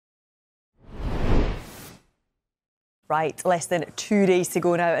Right, less than 2 days to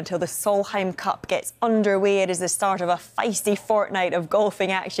go now until the Solheim Cup gets underway. It is the start of a feisty fortnight of golfing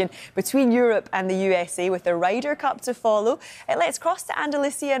action between Europe and the USA, with the Ryder Cup to follow. Let's cross to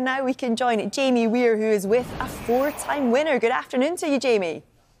Andalusia now. We can join Jamie Weir, who is with a four-time winner. Good afternoon to you, Jamie.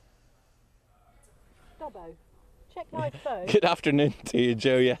 Dobbo, check my phone. Good afternoon to you,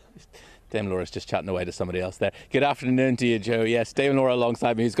 Joe. Yeah. Dame Laura's just chatting away to somebody else there. Good afternoon to you, Joe. Yes, Dame Laura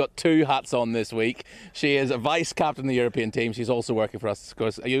alongside me, who's got two hats on this week. She is a vice captain of the European team. She's also working for us. Of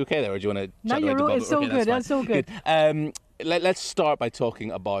course, are you okay there, or do you want to No, chat you're away to all, Bob? it's all good. That's all good. Let's start by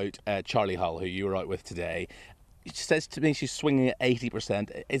talking about Charlie Hull, who you were out with today. She says to me she's swinging at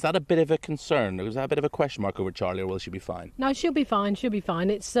 80%. Is that a bit of a concern? Is that a bit of a question mark over Charlie, or will she be fine? No, she'll be fine. She'll be fine.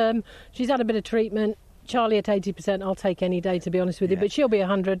 It's she's had a bit of treatment. Charlie at 80%, I'll take any day, to be honest with you. But she'll be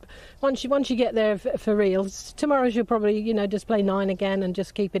 100 once you get there for real. Tomorrow she'll probably, just play 9 again and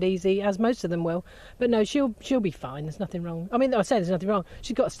just keep it easy, as most of them will. But no, she'll be fine. There's nothing wrong. I mean, I say there's nothing wrong.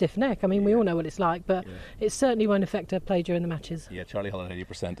 She's got a stiff neck. I mean, we all know what it's like, but it certainly won't affect her play during the matches. Yeah, Charlie Hull at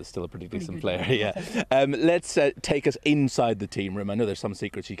 80% is still a pretty decent player. Yeah. Let's take us inside the team room. I know there's some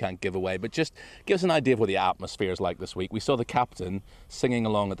secrets you can't give away, but just give us an idea of what the atmosphere is like this week. We saw the captain singing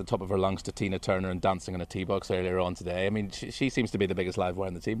along at the top of her lungs to Tina Turner and dancing on a tee box earlier on today. I mean, she seems to be the biggest live wire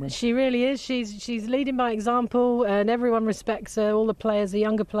in the team room. She really is. She's leading by example, and everyone respects her. All the players, the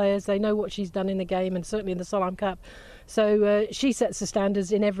younger players, they know what she's done in the game, and certainly in the Solheim Cup. So she sets the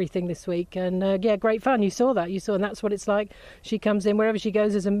standards in everything this week, and great fun. You saw, and that's what it's like. She comes in wherever she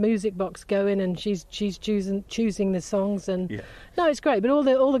goes. There's a music box going, and she's choosing the songs, and no, it's great. But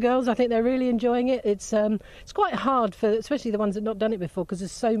all the girls, I think they're really enjoying it. It's quite hard for, especially the ones that have not done it before, because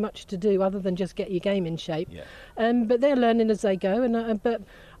there's so much to do other than just get your game in shape. But they're learning as they go, but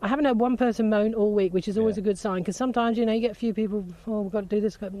I haven't had one person moan all week, which is always a good sign, because sometimes you get a few people, we've got to do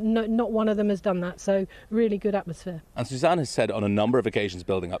this. No, not one of them has done that, so really good atmosphere. And Suzanne has said on a number of occasions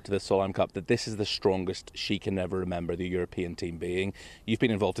building up to this Solheim Cup that this is the strongest she can ever remember the European team being. You've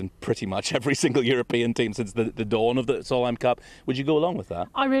been involved in pretty much every single European team since the dawn of the Solheim Cup. Would you go along with that?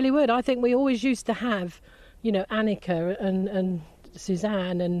 I really would. I think we always used to have, Annika and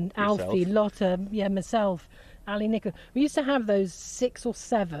Suzanne and Yourself. Alfie, Lotta, myself, Ali, Nicola. We used to have those 6 or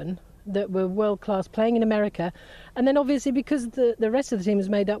 7 that were world class playing in America, and then obviously because the rest of the team was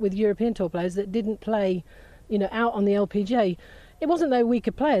made up with European tour players that didn't play out on the LPGA. It wasn't they were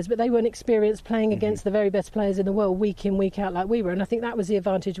weaker players, but they weren't experienced playing against the very best players in the world week in, week out like we were. And I think that was the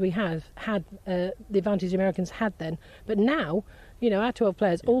advantage we had the advantage the Americans had then. But now, our 12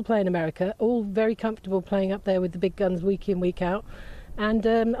 players all play in America, all very comfortable playing up there with the big guns week in, week out. And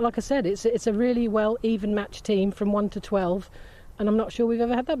like I said, it's a really well even match team from 1 to 12. And I'm not sure we've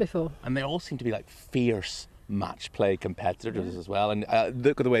ever had that before. And they all seem to be like fierce match play competitors as well, and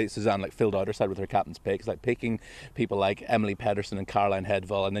look at the way Suzanne filled out her side with her captain's pick. It's like picking people like Emily Pedersen and Caroline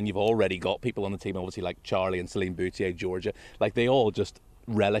Hedval, and then you've already got people on the team obviously like Charlie and Celine Boutier, Georgia, they all just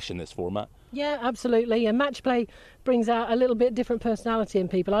relish in this format. Yeah, absolutely. And match play brings out a little bit different personality in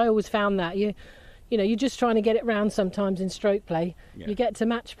people. I always found that you're just trying to get it round sometimes in stroke play. You get to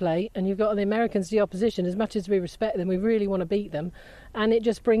match play and you've got the Americans, the opposition. As much as we respect them, we really want to beat them. And it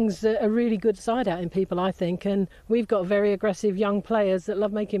just brings a really good side out in people, I think. And we've got very aggressive young players that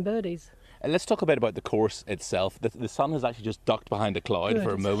love making birdies. Let's talk a bit about the course itself. The sun has actually just ducked behind a cloud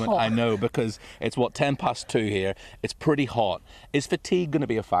for a moment. Hot. I know, because it's 2:10 here. It's pretty hot. Is fatigue going to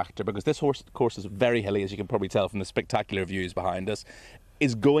be a factor? Because this course is very hilly, as you can probably tell from the spectacular views behind us.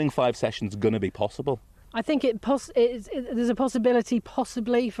 Is going 5 sessions going to be possible? I think there's a possibility,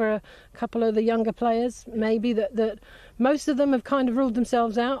 possibly, for a couple of the younger players, maybe, that most of them have kind of ruled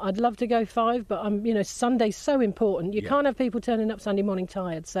themselves out. I'd love to go 5, but Sunday's so important. You can't have people turning up Sunday morning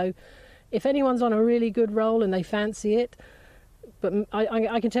tired. So if anyone's on a really good roll and they fancy it, but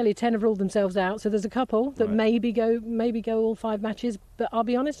I can tell you 10 have ruled themselves out. So there's a couple that maybe go all 5 matches. But I'll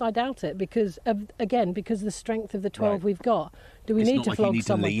be honest, I doubt it, because of the strength of the 12 we've got. Do we need to flog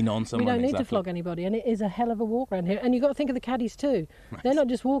someone? To lean on someone? We don't need to flog anybody, and it is a hell of a walk around here. And you've got to think of the caddies too. They're not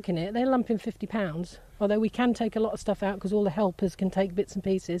just walking it; they're lumping 50 pounds. Although we can take a lot of stuff out because all the helpers can take bits and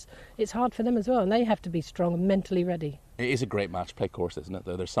pieces. It's hard for them as well, and they have to be strong and mentally ready. It is a great match play course, isn't it?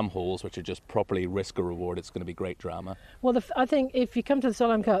 Though there's some holes which are just properly risk or reward. It's going to be great drama. Well, I think if you come to the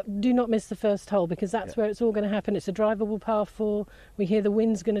Solheim Cup, do not miss the first hole, because that's where it's all going to happen. It's a drivable par 4. We hear the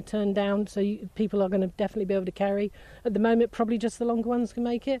wind's going to turn down, so people are going to definitely be able to carry. At the moment, probably just the longer ones can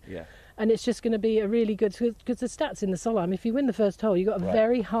make it. And it's just going to be a really good, because the stats in the Solheim, if you win the first hole, you've got a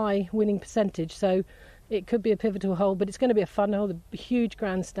very high winning percentage. So it could be a pivotal hole, but it's going to be a fun hole, a huge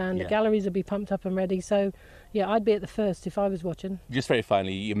grandstand. The galleries will be pumped up and ready. So Yeah, I'd be at the first if I was watching. Just very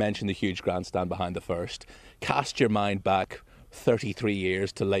finally, you mentioned the huge grandstand behind the first. Cast your mind back 33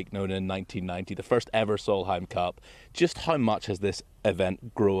 years to Lake Nona in 1990, the first ever Solheim Cup. Just how much has this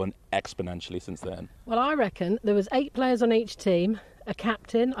event grown exponentially since then? Well, I reckon there was 8 players on each team, a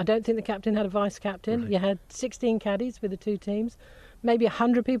captain. I don't think the captain had a vice-captain. Right. You had 16 caddies with the 2 teams, maybe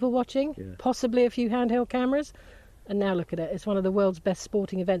 100 people watching, possibly a few handheld cameras. And now look at it, it's one of the world's best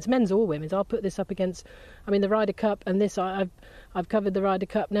sporting events, men's or women's. I'll put this up against, I mean, the Ryder Cup and this, I've covered the Ryder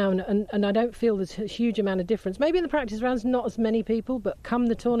Cup now, and I don't feel there's a huge amount of difference. Maybe in the practice rounds, not as many people, but come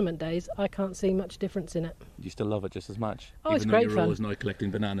the tournament days, I can't see much difference in it. You still love it just as much? Oh, it's great fun. Even though you're always now collecting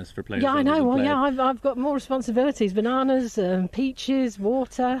bananas for players. Yeah, I know. Well, yeah, I've got more responsibilities: bananas, peaches,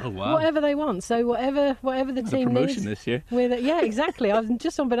 water, whatever they want. So whatever the team needs. Promotion this year. Yeah, exactly. I was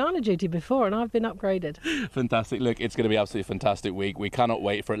just on banana duty before, and I've been upgraded. Fantastic. Look, it's going to be absolutely fantastic week. We cannot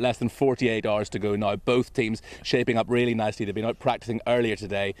wait for it. Less than 48 hours to go now. Both teams shaping up really nicely. They've been out practicing earlier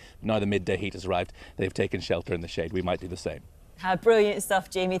today. Now the midday heat has arrived. They've taken shelter in the shade. We might do the same. Brilliant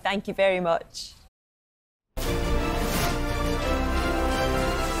stuff, Jamie. Thank you very much.